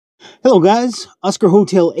Hello guys, Oscar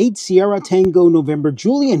Hotel 8 Sierra Tango November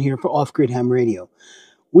Julian here for Off-Grid Ham Radio.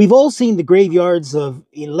 We've all seen the graveyards of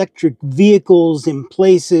electric vehicles in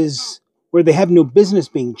places where they have no business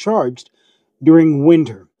being charged during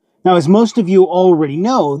winter. Now, as most of you already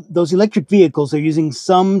know, those electric vehicles are using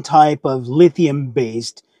some type of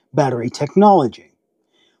lithium-based battery technology.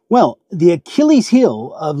 Well, the Achilles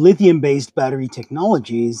heel of lithium-based battery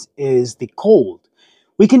technologies is the cold.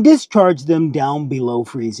 We can discharge them down below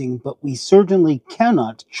freezing, but we certainly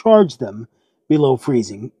cannot charge them below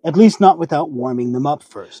freezing, at least not without warming them up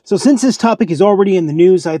first. So since this topic is already in the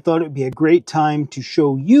news, I thought it would be a great time to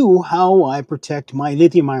show you how I protect my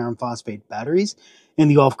lithium iron phosphate batteries in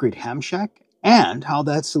the off-grid ham shack, and how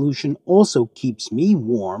that solution also keeps me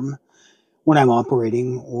warm when I'm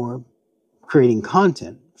operating or creating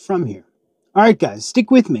content from here. All right, guys,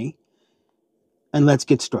 stick with me, and let's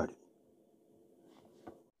get started.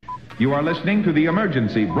 You are listening to the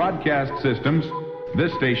Emergency Broadcast Systems.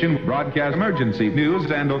 This station broadcasts emergency news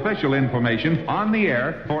and official information on the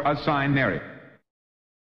air for assigned area.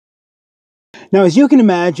 Now, as you can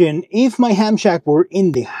imagine, if my ham shack were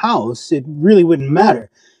in the house, it really wouldn't matter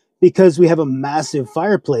because we have a massive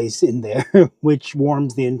fireplace in there, which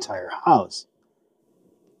warms the entire house.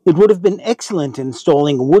 It would have been excellent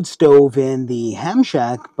installing a wood stove in the ham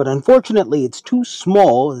shack, but unfortunately it's too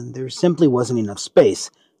small and there simply wasn't enough space.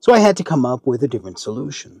 So I had to come up with a different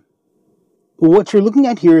solution. What you're looking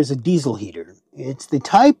at here is a diesel heater. It's the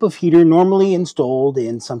type of heater normally installed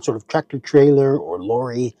in some sort of tractor trailer or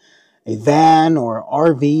lorry, a van or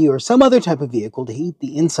RV or some other type of vehicle to heat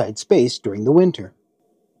the inside space during the winter.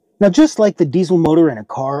 Now, just like the diesel motor in a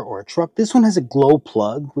car or a truck, this one has a glow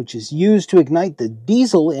plug which is used to ignite the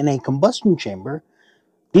diesel in a combustion chamber,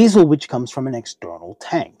 diesel which comes from an external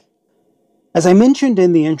tank. As I mentioned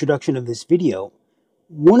in the introduction of this video,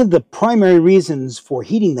 one of the primary reasons for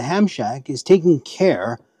heating the ham shack is taking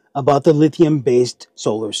care about the lithium-based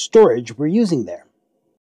solar storage we're using there.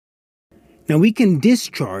 Now, we can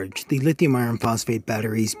discharge the lithium iron phosphate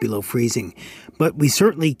batteries below freezing, but we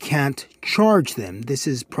certainly can't charge them. This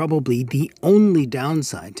is probably the only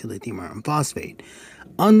downside to lithium iron phosphate.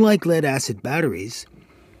 Unlike lead-acid batteries,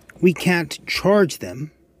 we can't charge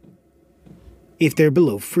them if they're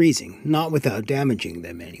below freezing, not without damaging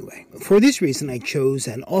them anyway. For this reason, I chose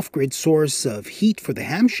an off-grid source of heat for the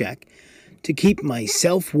ham shack to keep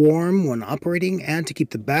myself warm when operating and to keep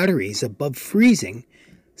the batteries above freezing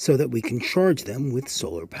so that we can charge them with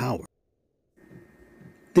solar power.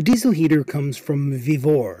 The diesel heater comes from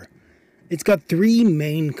Vivor. It's got 3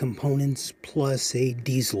 main components plus a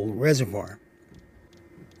diesel reservoir.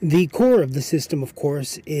 The core of the system, of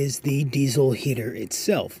course, is the diesel heater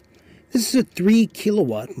itself. This is a 3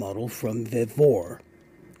 kilowatt model from Vivor.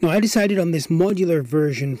 Now, I decided on this modular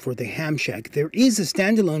version for the ham shack. There is a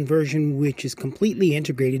standalone version which is completely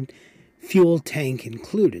integrated, fuel tank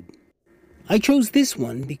included. I chose this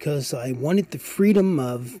one because I wanted the freedom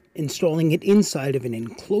of installing it inside of an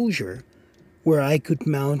enclosure where I could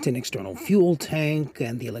mount an external fuel tank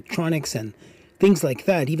and the electronics and things like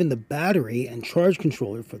that, even the battery and charge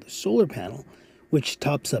controller for the solar panel, which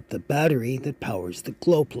tops up the battery that powers the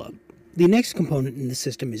glow plug. The next component in the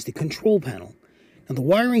system is the control panel. Now, the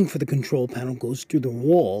wiring for the control panel goes through the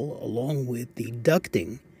wall along with the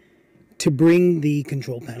ducting to bring the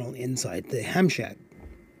control panel inside the ham shack.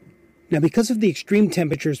 Now, because of the extreme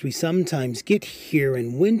temperatures we sometimes get here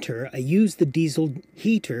in winter, I use the diesel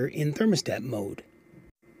heater in thermostat mode.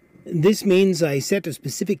 This means I set a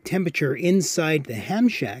specific temperature inside the ham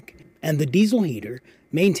shack, and the diesel heater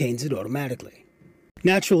maintains it automatically.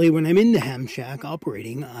 Naturally, when I'm in the ham shack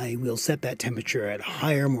operating, I will set that temperature at a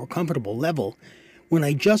higher, more comfortable level. When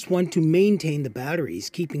I just want to maintain the batteries,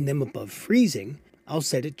 keeping them above freezing, I'll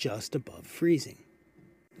set it just above freezing.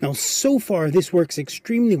 Now, so far, this works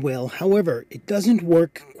extremely well. However, it doesn't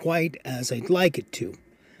work quite as I'd like it to.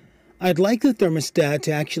 I'd like the thermostat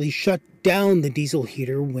to actually shut down the diesel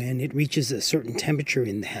heater when it reaches a certain temperature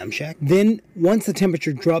in the ham shack. Then, once the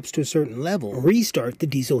temperature drops to a certain level, restart the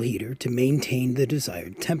diesel heater to maintain the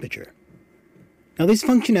desired temperature. Now, this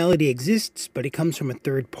functionality exists, but it comes from a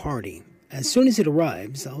third party. As soon as it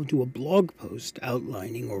arrives, I'll do a blog post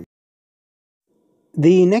outlining or...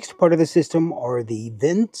 The next part of the system are the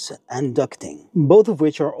vents and ducting, both of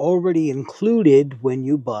which are already included when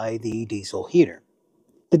you buy the diesel heater.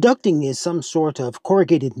 The ducting is some sort of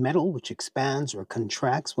corrugated metal which expands or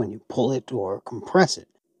contracts when you pull it or compress it.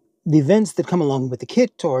 The vents that come along with the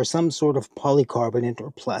kit are some sort of polycarbonate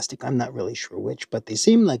or plastic. I'm not really sure which, but they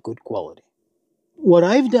seem like good quality. What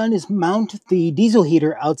I've done is mount the diesel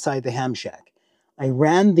heater outside the ham shack. I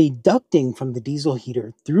ran the ducting from the diesel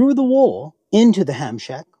heater through the wall into the ham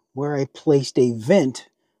shack where I placed a vent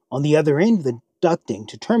on the other end of the ducting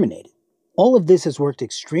to terminate it. All of this has worked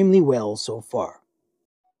extremely well so far.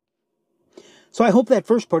 So I hope that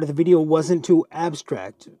first part of the video wasn't too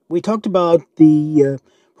abstract. We talked about the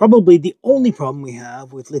probably the only problem we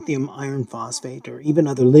have with lithium iron phosphate or even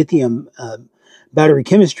other lithium battery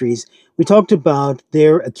chemistries. We talked about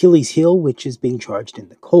their Achilles heel, which is being charged in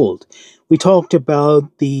the cold. We talked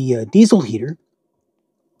about the diesel heater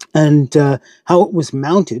and how it was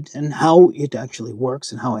mounted and how it actually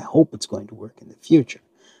works and how I hope it's going to work in the future.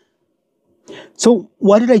 So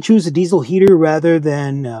why did I choose a diesel heater rather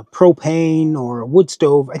than propane or a wood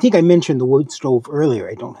stove? I think I mentioned the wood stove earlier.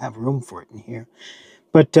 I don't have room for it in here.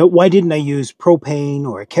 But why didn't I use propane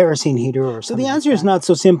or a kerosene heater or something? So the answer is not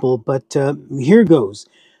so simple, but here goes.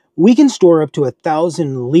 We can store up to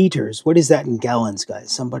 1,000 liters. What is that in gallons,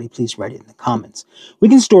 guys? Somebody please write it in the comments. We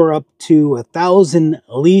can store up to 1,000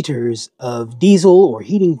 liters of diesel or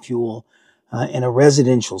heating fuel in a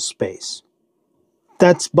residential space.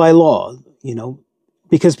 That's by law, you know,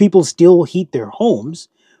 because people still heat their homes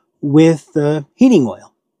with heating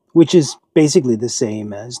oil, which is basically the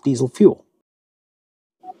same as diesel fuel.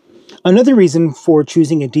 Another reason for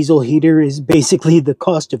choosing a diesel heater is basically the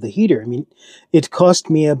cost of the heater. I mean, it cost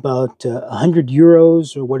me about 100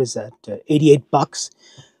 euros, or what is that, 88 bucks,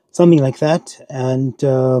 something like that. And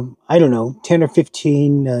I don't know, 10 or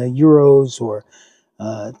 15 euros or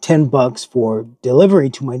 10 bucks for delivery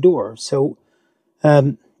to my door. So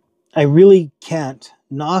I really can't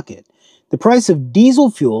knock it. The price of diesel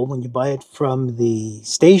fuel, when you buy it from the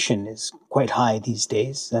station, is quite high these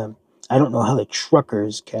days. I don't know how the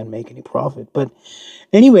truckers can make any profit. But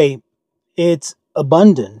anyway, it's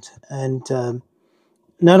abundant. And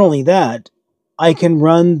not only that, I can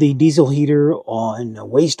run the diesel heater on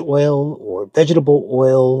waste oil or vegetable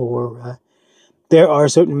oil, or there are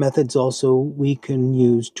certain methods also we can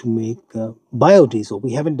use to make biodiesel.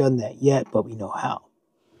 We haven't done that yet, but we know how.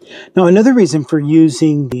 Now, another reason for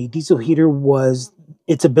using the diesel heater was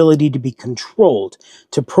its ability to be controlled,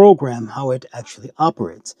 to program how it actually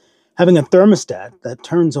operates. Having a thermostat that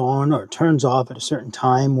turns on or turns off at a certain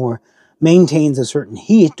time, or maintains a certain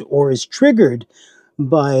heat, or is triggered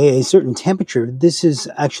by a certain temperature, this is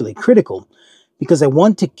actually critical because I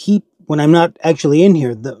want to keep, when I'm not actually in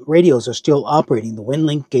here, the radios are still operating, the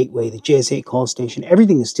WinLink gateway, the GSA call station,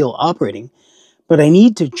 everything is still operating, but I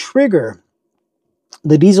need to trigger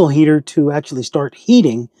the diesel heater to actually start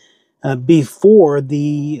heating before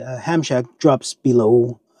the ham shack drops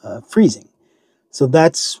below freezing. So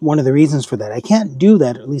that's one of the reasons for that. I can't do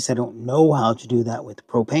that, or at least I don't know how to do that with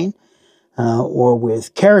propane or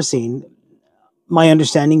with kerosene. My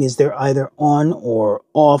understanding is they're either on or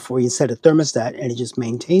off, where you set a thermostat and it just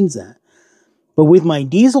maintains that. But with my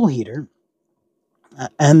diesel heater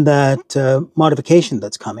and that modification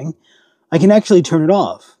that's coming, I can actually turn it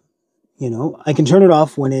off. You know, I can turn it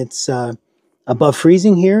off when it's above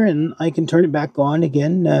freezing here, and I can turn it back on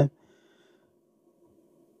again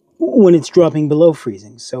when it's dropping below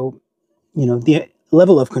freezing. So, you know, the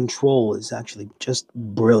level of control is actually just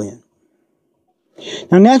brilliant.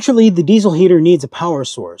 Now, naturally, the diesel heater needs a power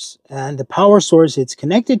source, and the power source it's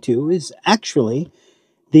connected to is actually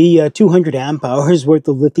the 200 amp hours worth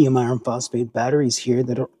of lithium iron phosphate batteries here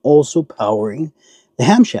that are also powering the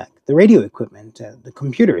ham shack, the radio equipment, the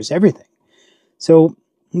computers, everything. So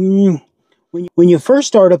when you first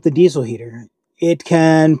start up the diesel heater, it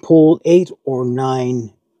can pull 8 or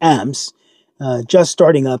 9 amps just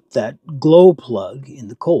starting up that glow plug in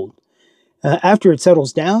the cold. After it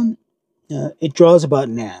settles down, it draws about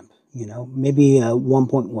an amp, you know, maybe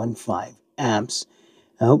 1.15 amps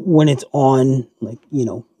when it's on, like, you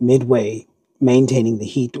know, midway maintaining the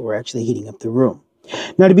heat or actually heating up the room.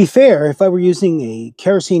 Now, to be fair, if I were using a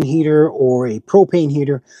kerosene heater or a propane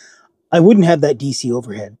heater, I wouldn't have that DC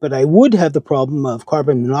overhead, but I would have the problem of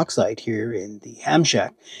carbon monoxide here in the ham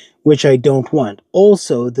shack, which I don't want.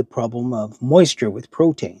 Also, the problem of moisture with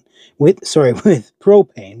propane,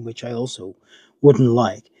 which I also wouldn't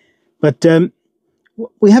like. But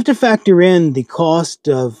we have to factor in the cost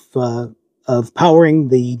of powering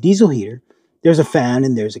the diesel heater. There's a fan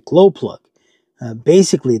and there's a glow plug.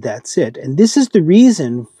 Basically, that's it. And this is the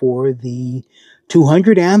reason for the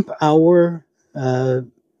 200 amp hour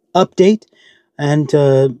update, and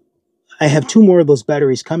I have 2 more of those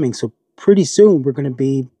batteries coming, so pretty soon we're going to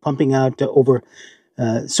be pumping out we're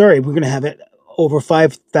going to have it over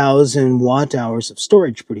 5,000 watt hours of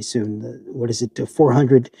storage pretty soon.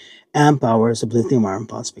 400 amp hours of lithium iron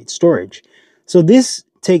phosphate storage. So this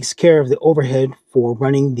takes care of the overhead for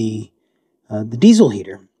running the diesel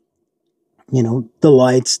heater, you know, the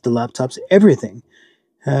lights, the laptops, everything.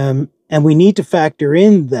 And we need to factor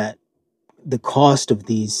in that the cost of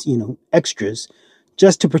these, extras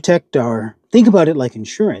just to protect think about it like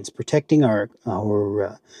insurance, protecting our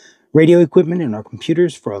radio equipment and our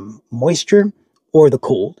computers from moisture or the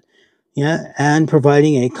cold. Yeah, and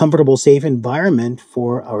providing a comfortable, safe environment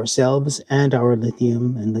for ourselves and our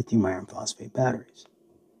lithium and lithium iron phosphate batteries.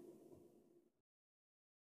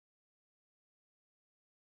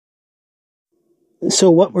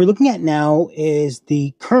 So what we're looking at now is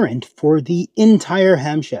the current for the entire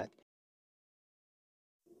ham shack.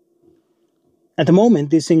 At the moment,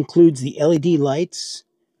 this includes the LED lights,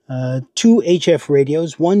 2 HF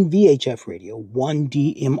radios, 1 VHF radio, 1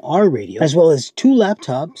 DMR radio, as well as 2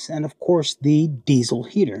 laptops, and of course the diesel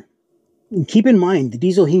heater. Keep in mind, the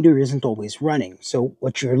diesel heater isn't always running, so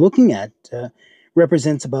what you're looking at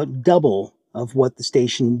represents about double of what the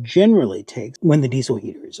station generally takes when the diesel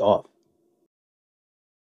heater is off.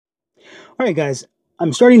 All right, guys,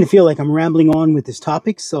 I'm starting to feel like I'm rambling on with this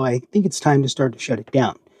topic, so I think it's time to start to shut it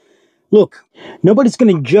down. Look, nobody's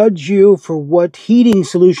going to judge you for what heating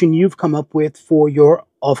solution you've come up with for your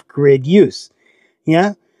off-grid use.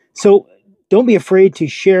 Yeah? So don't be afraid to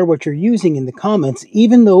share what you're using in the comments,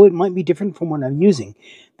 even though it might be different from what I'm using.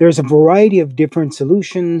 There's a variety of different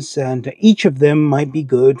solutions, and each of them might be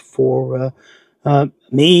good for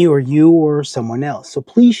me or you or someone else. So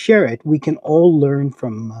please share it. We can all learn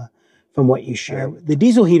from what you share. The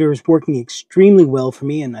diesel heater is working extremely well for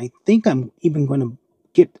me, and I think I'm even going to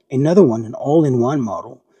get another one, an all-in-one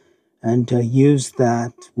model, and use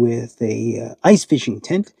that with a ice fishing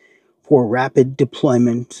tent for rapid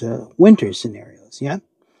deployment winter scenarios. Yeah,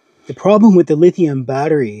 the problem with the lithium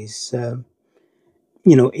batteries,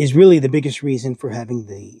 is really the biggest reason for having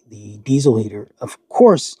the diesel heater. Of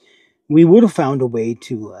course, we would have found a way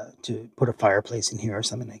to put a fireplace in here or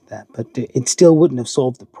something like that, but it still wouldn't have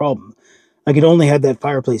solved the problem. I could only have that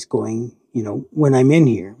fireplace going, when I'm in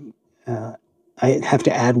here. I'd have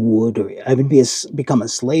to add wood, or I would become a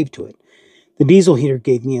slave to it. The diesel heater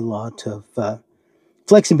gave me a lot of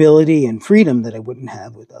flexibility and freedom that I wouldn't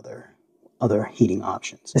have with other heating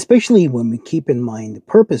options. Especially when we keep in mind the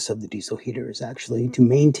purpose of the diesel heater is actually to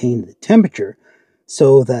maintain the temperature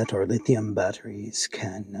so that our lithium batteries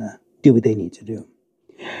can do what they need to do.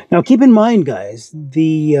 Now keep in mind, guys,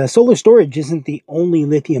 the solar storage isn't the only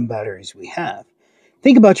lithium batteries we have.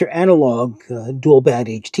 Think about your analog dual band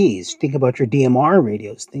HTs. Think about your DMR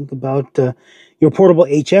radios. Think about your portable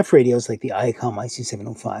HF radios like the ICOM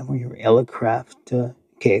IC705 or your Elecraft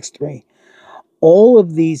KX3. All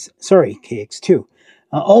of these, KX2.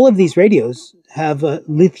 All of these radios have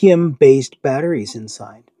lithium-based batteries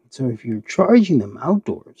inside. So if you're charging them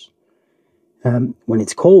outdoors, when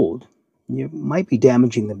it's cold, you might be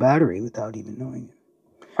damaging the battery without even knowing it.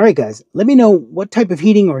 All right, guys, let me know what type of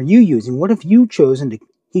heating are you using. What have you chosen to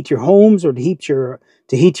heat your homes, or to heat your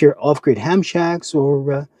off-grid ham shacks,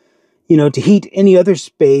 or to heat any other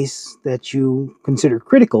space that you consider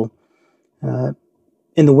critical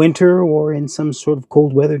in the winter or in some sort of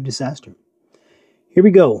cold weather disaster? Here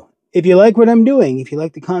we go. If you like what I'm doing, if you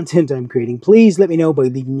like the content I'm creating, please let me know by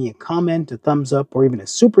leaving me a comment, a thumbs up, or even a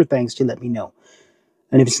super thanks to let me know.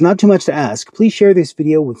 And if it's not too much to ask, please share this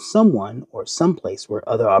video with someone or someplace where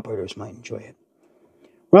other operators might enjoy it.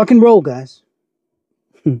 Rock and roll, guys.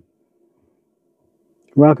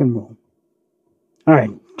 Rock and roll. All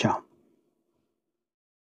right, ciao.